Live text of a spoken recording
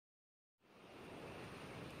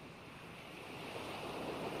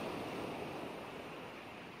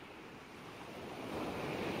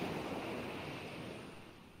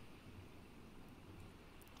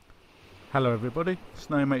Hello everybody,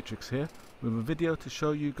 Snow Matrix here with a video to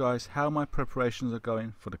show you guys how my preparations are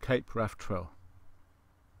going for the Cape Wrath Trail.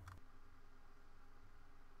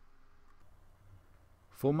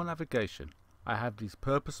 For my navigation, I have these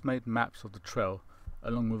purpose-made maps of the trail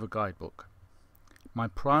along with a guidebook. My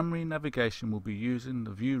primary navigation will be using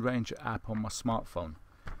the View Ranger app on my smartphone,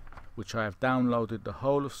 which I have downloaded the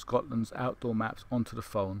whole of Scotland's outdoor maps onto the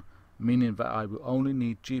phone, meaning that I will only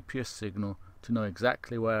need GPS signal to know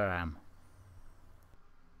exactly where I am.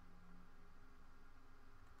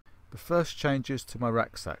 The first changes to my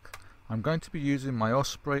rucksack. I'm going to be using my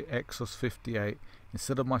Osprey Exos 58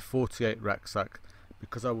 instead of my 48 rucksack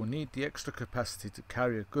because I will need the extra capacity to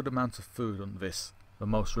carry a good amount of food on this, the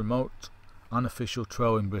most remote, unofficial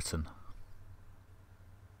trail in Britain.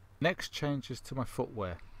 Next changes to my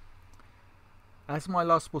footwear. As my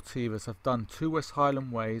last sportivers have done 2 West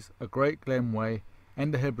Highland Ways, a Great Glen Way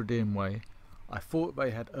and a Hebridean Way, I thought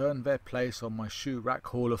they had earned their place on my shoe rack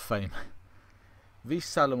hall of fame. These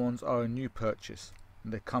Salomons are a new purchase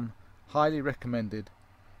and they come highly recommended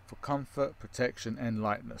for comfort, protection and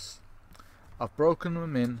lightness. I've broken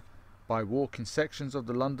them in by walking sections of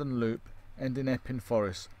the London Loop and in Epping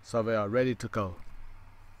Forest, so they are ready to go.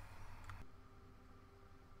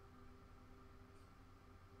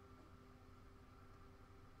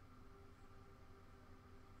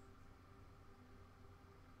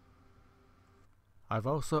 I've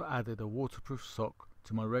also added a waterproof sock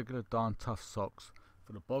to my regular Darn Tough socks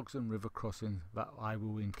for the bogs and river crossings that I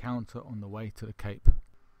will encounter on the way to the Cape.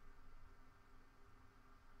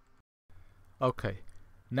 Okay,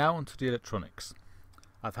 now onto the electronics.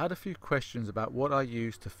 I've had a few questions about what I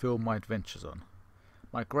use to film my adventures on.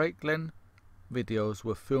 My Great Glen videos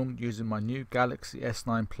were filmed using my new Galaxy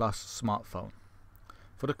S9 Plus smartphone.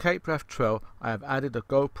 For the Cape Wrath Trail I have added a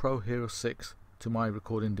GoPro Hero 6 to my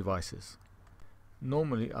recording devices.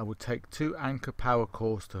 Normally I would take 2 Anchor power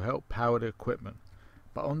cords to help power the equipment,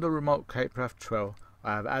 but on the remote Cape Wrath Trail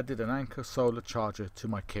I have added an Anchor solar charger to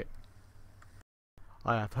my kit.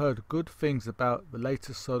 I have heard good things about the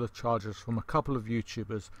latest solar chargers from a couple of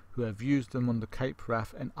YouTubers who have used them on the Cape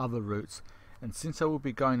Wrath and other routes, and since I will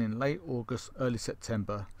be going in late August, early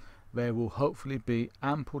September, there will hopefully be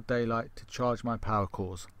ample daylight to charge my power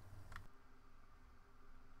cords.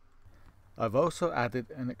 I've also added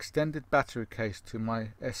an extended battery case to my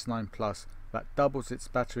S9 Plus that doubles its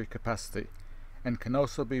battery capacity and can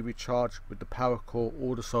also be recharged with the power cord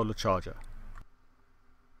or the solar charger.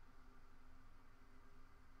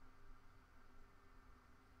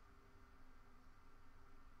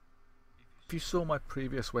 If you saw my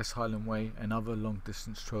previous West Highland Way and other long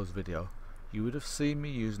distance trails video, you would have seen me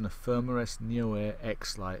using a Thermarest Neo Air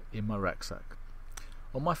X Lite in my rucksack.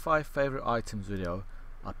 On my 5 favourite items video,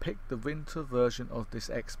 I picked the winter version of this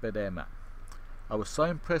X-Bed air mat. I was so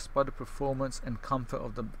impressed by the performance and comfort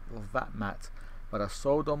of that mat, but I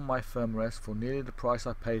sold on my Thermarest for nearly the price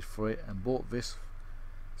I paid for it and bought this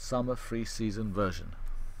summer 3-season version.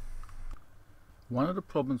 One of the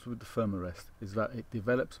problems with the Thermarest is that it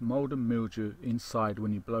develops mold and mildew inside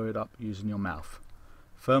when you blow it up using your mouth.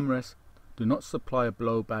 Thermarest do not supply a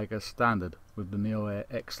blow bag as standard with the Neo Air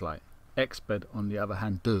X Lite. X-Bed on the other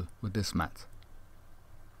hand do with this mat.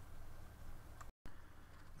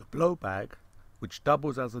 The blow bag, which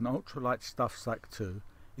doubles as an ultralight stuff sack too,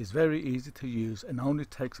 is very easy to use and only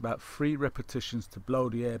takes about 3 repetitions to blow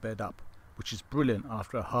the airbed up, which is brilliant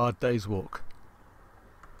after a hard day's walk.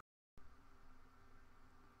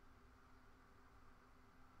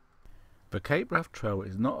 The Cape Wrath Trail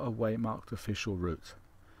is not a waymarked official route.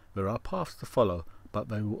 There are paths to follow, but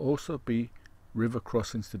there will also be river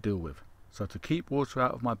crossings to deal with, so to keep water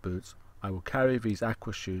out of my boots I will carry these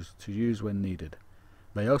aqua shoes to use when needed.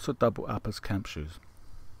 They also double up as camp shoes.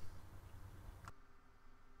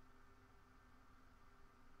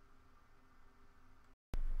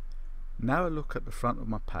 Now a look at the front of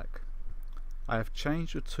my pack. I have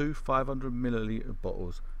changed the 2 500ml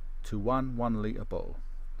bottles to 1 1-litre bottle.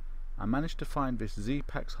 I managed to find this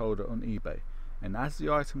Z-Packs holder on eBay, and as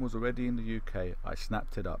the item was already in the UK I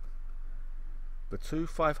snapped it up. The 2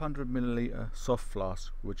 500ml soft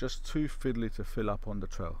flasks were just too fiddly to fill up on the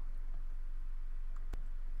trail.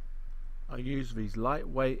 I use these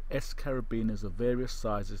lightweight S carabiners of various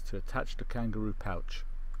sizes to attach the kangaroo pouch.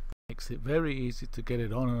 Makes it very easy to get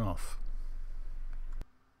it on and off.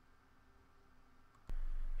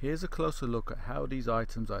 Here's a closer look at how these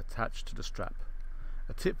items are attached to the strap.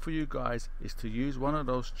 A tip for you guys is to use one of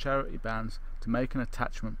those charity bands to make an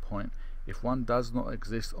attachment point if one does not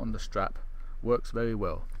exist on the strap. Works very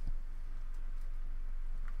well.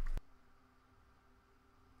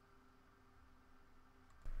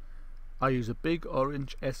 I use a big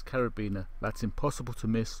orange S carabiner that's impossible to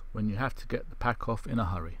miss when you have to get the pack off in a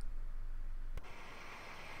hurry.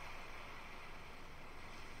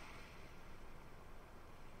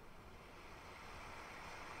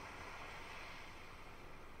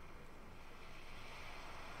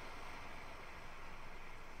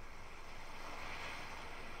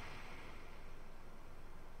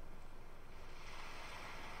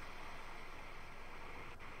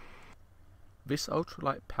 This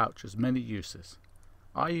ultralight pouch has many uses.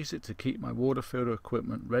 I use it to keep my water filter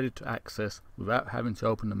equipment ready to access without having to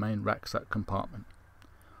open the main rucksack compartment.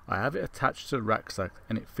 I have it attached to the rucksack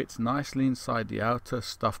and it fits nicely inside the outer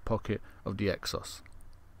stuff pocket of the Exos.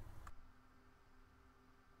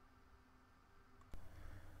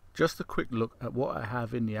 Just a quick look at what I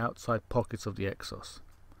have in the outside pockets of the Exos.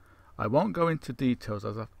 I won't go into details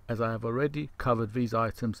as I have already covered these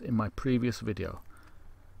items in my previous video.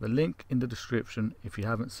 The link in the description if you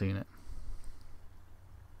haven't seen it.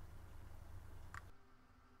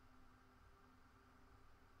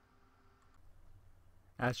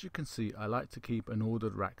 As you can see, I like to keep an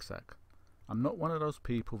ordered rucksack. I'm not one of those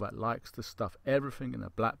people that likes to stuff everything in a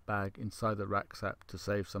black bag inside the rucksack to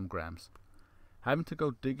save some grams. Having to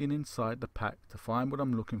go digging inside the pack to find what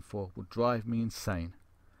I'm looking for would drive me insane.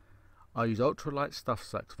 I use ultralight stuff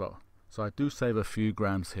sacks though, so I do save a few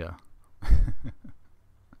grams here.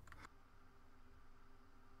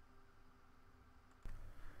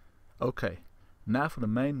 Okay, now for the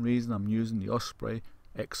main reason I'm using the Osprey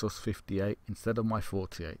Exos 58 instead of my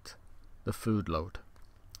 48, the food load.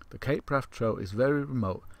 The Cape Wrath Trail is very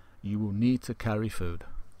remote, you will need to carry food.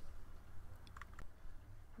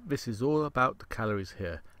 This is all about the calories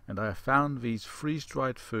here, and I have found these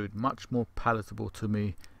freeze-dried food much more palatable to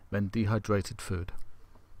me than dehydrated food.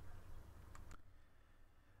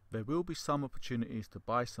 There will be some opportunities to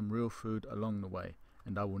buy some real food along the way,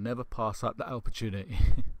 and I will never pass up that opportunity.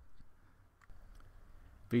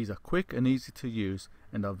 These are quick and easy to use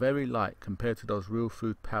and are very light compared to those real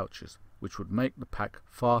food pouches, which would make the pack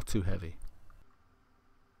far too heavy.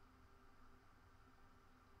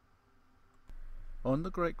 On the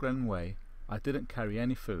Great Glen Way, I didn't carry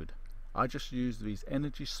any food. I just used these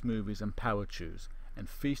energy smoothies and power chews and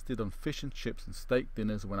feasted on fish and chips and steak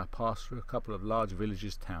dinners when I passed through a couple of large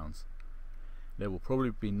villages' towns. There will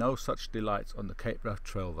probably be no such delights on the Cape Wrath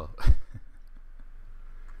Trail though.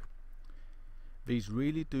 These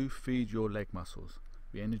really do feed your leg muscles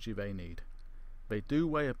the energy they need. They do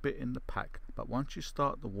weigh a bit in the pack, but once you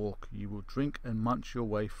start the walk you will drink and munch your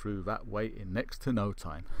way through that weight in next to no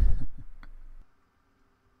time.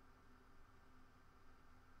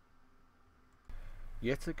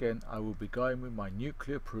 Yet again I will be going with my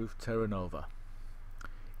nuclear proof Terra Nova.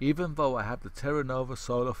 Even though I have the Terra Nova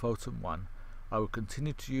Solar Photon 1, I will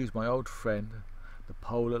continue to use my old friend the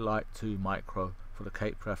Polar Light 2 Micro for the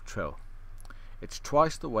Cape Wrath Trail. It's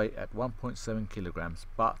twice the weight at 1.7 kilograms,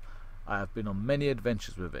 but I have been on many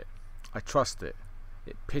adventures with it. I trust it.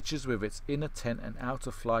 It pitches with its inner tent and outer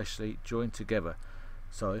fly sheet joined together,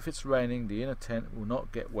 so if it's raining the inner tent will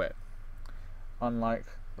not get wet, unlike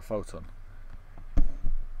the Photon.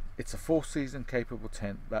 It's a 4-season capable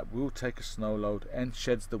tent that will take a snow load and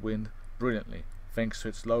sheds the wind brilliantly thanks to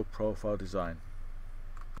its low profile design.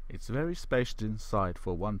 It's very spacious inside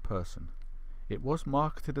for one person. It was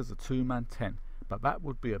marketed as a 2-man tent, but that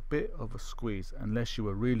would be a bit of a squeeze unless you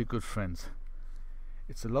were really good friends.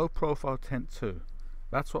 It's a low profile tent too.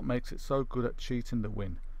 That's what makes it so good at cheating the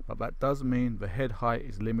wind, but that does mean the head height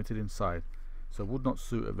is limited inside, so would not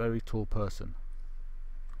suit a very tall person.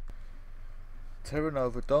 Terra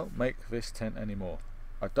Nova don't make this tent anymore.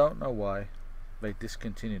 I don't know why they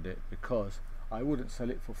discontinued it, because I wouldn't sell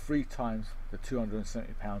it for 3 times the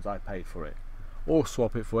 £270 I paid for it, or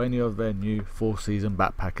swap it for any of their new 4-season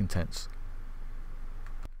backpacking tents.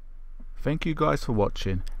 Thank you guys for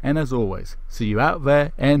watching, and as always, see you out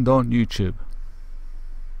there and on YouTube.